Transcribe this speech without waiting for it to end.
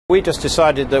We just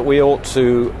decided that we ought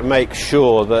to make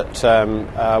sure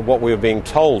that what we were being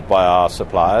told by our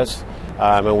suppliers,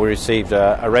 and we received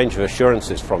a range of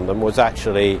assurances from them, was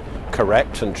actually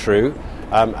correct and true.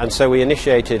 And so we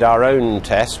initiated our own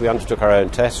tests. We undertook our own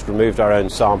tests, removed our own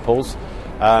samples,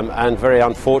 and very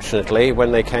unfortunately,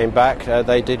 when they came back,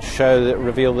 they did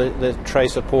reveal the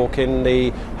trace of pork in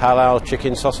the halal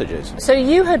chicken sausages. So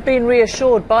you had been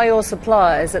reassured by your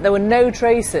suppliers that there were no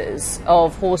traces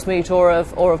of horse meat or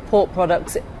of pork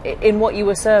products in what you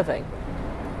were serving?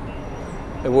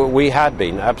 We had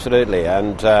been, absolutely,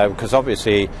 and because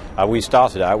obviously we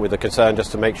started out with a concern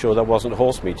just to make sure there wasn't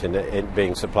horse meat in it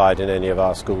being supplied in any of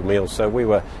our school meals, so we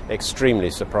were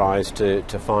extremely surprised to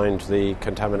find the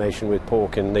contamination with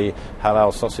pork in the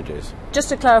halal sausages. Just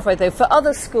to clarify though, for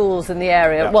other schools in the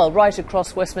area, yeah, well, right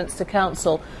across Westminster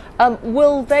Council,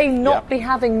 will they not be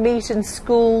having meat in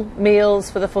school meals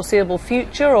for the foreseeable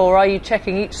future, or are you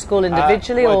checking each school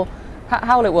individually, or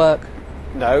how will it work?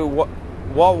 No,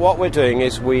 what we're doing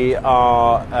is we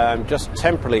are just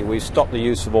temporarily, we've stopped the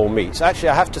use of all meats. Actually,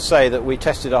 I have to say that we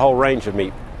tested a whole range of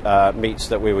meats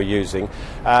that we were using,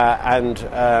 and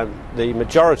the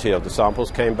majority of the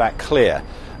samples came back clear.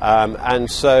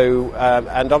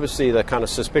 And obviously the kind of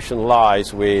suspicion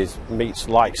lies with meats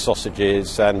like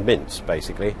sausages and mince,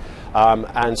 basically.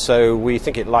 And so we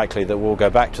think it likely that we'll go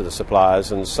back to the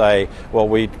suppliers and say, well,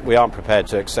 we aren't prepared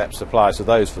to accept supplies of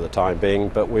those for the time being,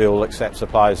 but we'll accept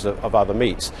supplies of other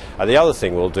meats. And the other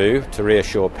thing we'll do to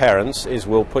reassure parents is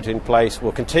we'll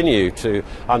continue to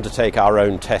undertake our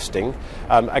own testing.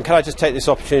 And can I just take this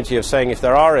opportunity of saying, if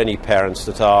there are any parents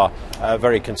that are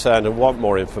very concerned and want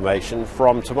more information,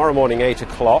 from tomorrow morning 8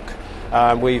 o'clock,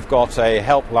 we've got a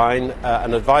helpline,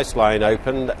 an advice line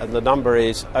open, and the number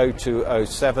is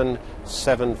 0207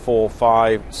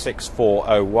 745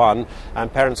 6401,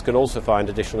 and parents can also find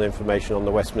additional information on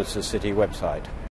the Westminster City website.